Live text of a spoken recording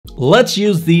Let's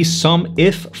use the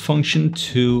SUMIF function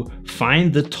to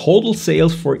find the total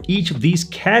sales for each of these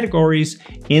categories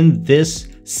in this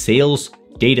sales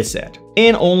dataset.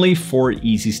 And only 4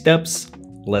 easy steps.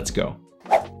 Let's go.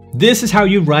 This is how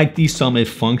you write the SUMIF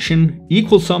function,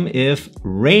 equal SUMIF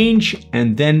range,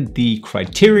 and then the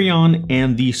criterion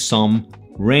and the sum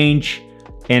range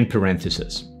and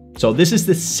parentheses. So this is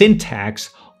the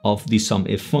syntax of the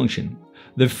SUMIF function.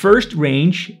 The first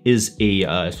range is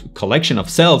a collection of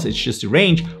cells. It's just a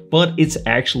range, but it's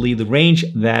actually the range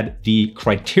that the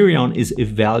criterion is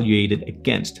evaluated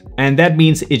against. And that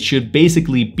means it should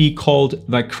basically be called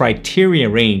the criteria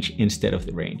range instead of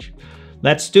the range.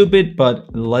 That's stupid,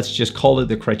 but let's just call it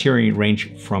the criterion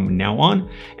range from now on.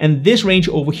 And this range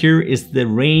over here is the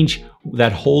range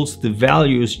that holds the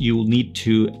values you will need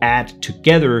to add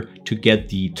together to get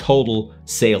the total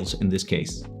sales in this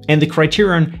case. And the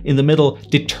criterion in the middle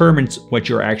determines what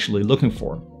you're actually looking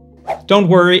for. Don't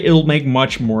worry, it'll make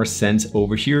much more sense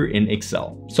over here in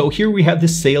Excel. So here we have the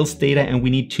sales data and we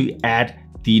need to add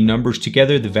the numbers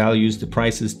together, the values, the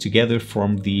prices together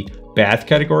from the bath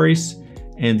categories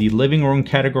and the living room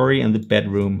category and the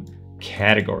bedroom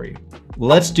category.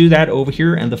 Let's do that over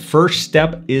here. And the first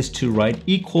step is to write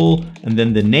equal and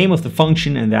then the name of the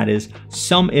function, and that is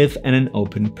SUMIF and an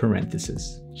open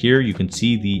parenthesis. Here you can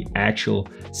see the actual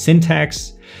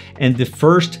syntax. And the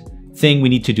first thing we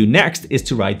need to do next is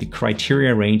to write the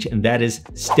criteria range, and that is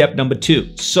step number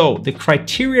 2. So the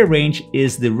criteria range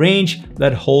is the range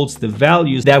that holds the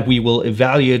values that we will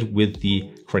evaluate with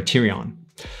the criterion.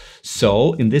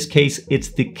 So in this case,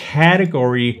 it's the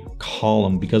category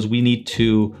column because we need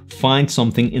to find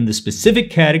something in the specific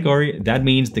category. That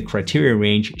means the criteria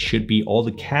range should be all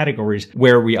the categories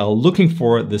where we are looking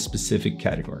for the specific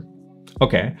category.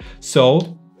 Okay,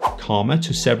 so comma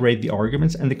to separate the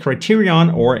arguments, and the criterion,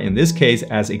 or in this case,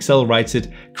 as Excel writes it,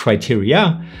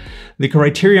 criteria. The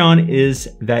criterion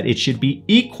is that it should be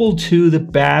equal to the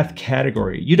bath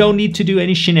category. You don't need to do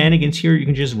any shenanigans here. You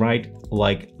can just write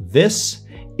like this.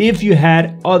 If you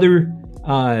had other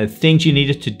things you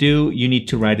needed to do, you need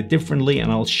to write it differently,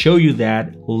 and I'll show you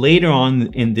that later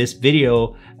on in this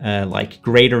video, like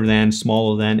greater than,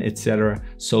 smaller than, etc.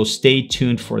 So stay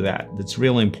tuned for that. That's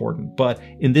really important. But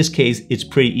in this case, it's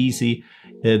pretty easy.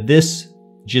 This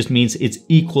just means it's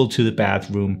equal to the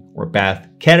bathroom or bath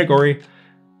category.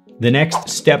 The next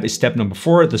step is step number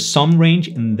 4, the sum range,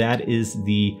 and that is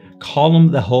the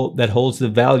column that holds the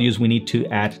values we need to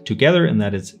add together, and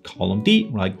that is column D,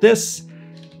 like this.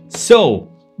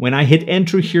 So when I hit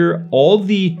enter here, all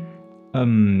the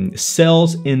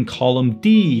cells in column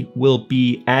D will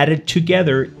be added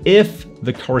together if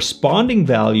the corresponding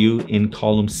value in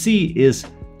column C is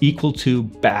equal to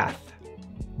bath,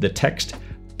 the text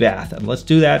bath. And let's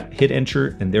do that, hit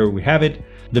enter, and there we have it.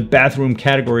 The bathroom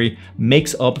category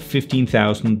makes up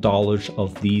 $15,000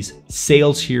 of these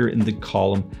sales here in the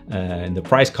column, in the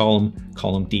price column,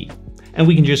 column D. And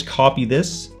we can just copy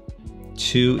this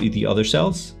to the other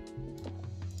cells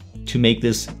to make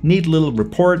this neat little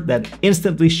report that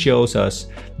instantly shows us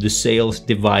the sales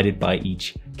divided by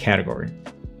each category.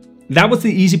 That was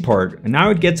the easy part, and now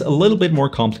it gets a little bit more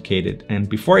complicated. And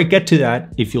before I get to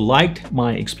that, if you liked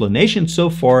my explanation so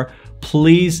far,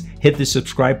 please hit the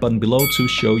subscribe button below to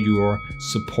show your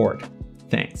support.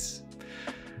 Thanks.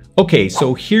 Okay,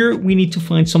 so here we need to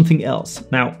find something else.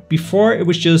 Now, before it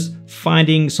was just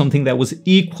finding something that was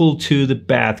equal to the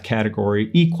bath category,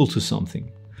 equal to something.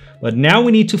 But now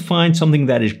we need to find something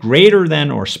that is greater than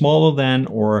or smaller than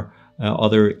or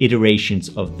other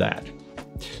iterations of that.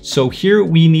 So here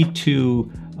we need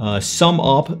to sum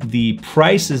up the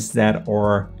prices that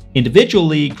are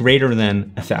individually greater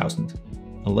than 1,000.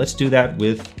 Let's do that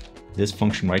with this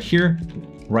function right here.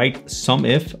 Write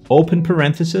SUMIF, open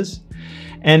parenthesis.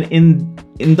 And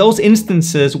in those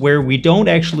instances where we don't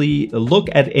actually look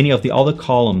at any of the other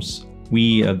columns,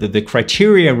 the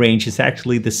criteria range is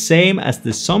actually the same as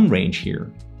the sum range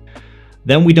here.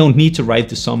 Then we don't need to write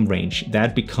the sum range.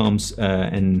 That becomes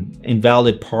an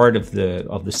invalid part of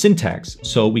the syntax.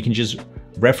 So we can just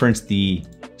reference the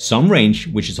sum range,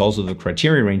 which is also the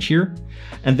criteria range here,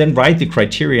 and then write the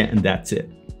criteria, and that's it.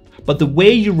 But the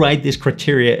way you write this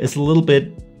criteria is a little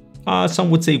bit,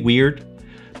 some would say weird,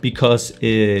 because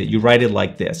you write it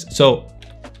like this. So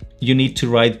you need to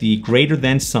write the greater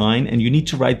than sign, and you need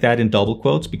to write that in double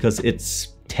quotes because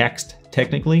it's text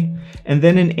technically, and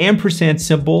then an ampersand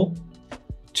symbol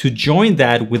to join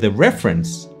that with a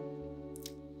reference.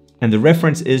 And the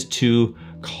reference is to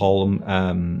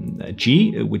column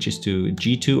G, which is to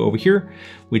G2 over here,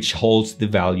 which holds the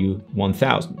value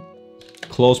 1,000.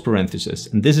 Close parenthesis.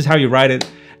 And this is how you write it.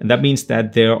 And that means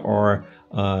that there are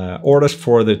orders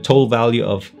for the total value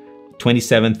of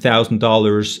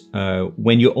 $27,000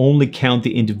 when you only count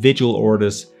the individual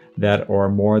orders that are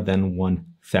more than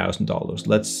 $1,000.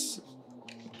 Let's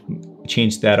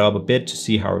change that up a bit to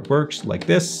see how it works, like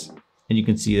this. And you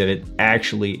can see that it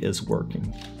actually is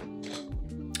working.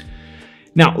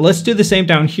 Now let's do the same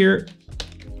down here.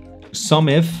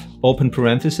 SUMIF, open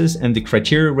parenthesis, and the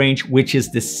criteria range, which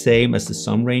is the same as the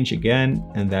sum range again,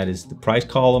 and that is the price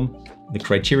column. The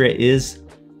criteria is,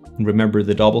 remember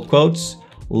the double quotes,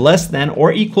 less than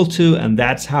or equal to, and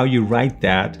that's how you write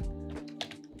that.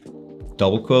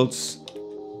 Double quotes,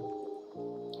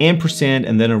 ampersand,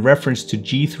 and then a reference to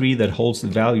G3 that holds the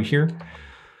value here.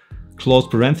 Close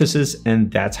parenthesis, and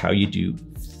that's how you do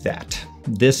that.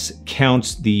 This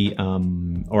counts the,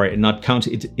 or not counts,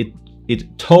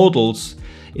 it totals,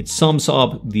 it sums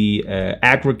up the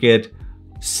aggregate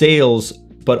sales,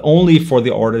 but only for the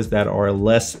orders that are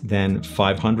less than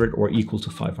 500 or equal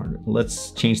to 500. Let's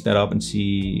change that up and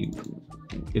see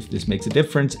if this makes a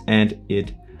difference, and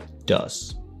it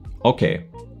does. Okay,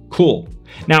 cool.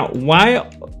 Now, why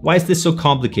is this so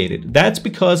complicated? That's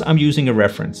because I'm using a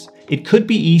reference. It could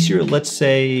be easier, let's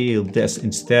say this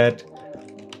instead.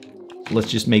 Let's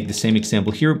just make the same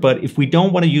example here, but if we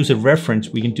don't want to use a reference,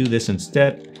 we can do this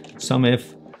instead.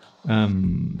 SUMIF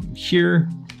here,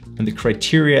 and the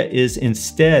criteria is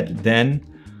instead then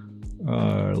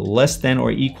less than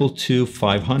or equal to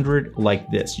 500, like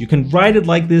this. You can write it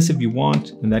like this if you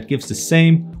want, and that gives the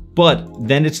same, but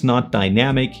then it's not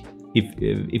dynamic.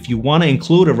 If you want to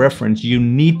include a reference, you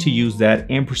need to use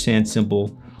that ampersand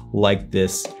symbol like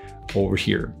this over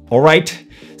here. All right,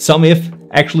 SUMIF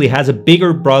actually has a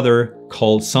bigger brother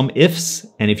called SUMIFS,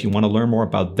 and if you want to learn more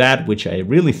about that, which I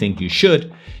really think you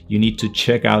should, you need to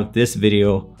check out this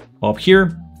video up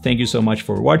here. Thank you so much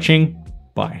for watching.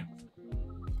 Bye.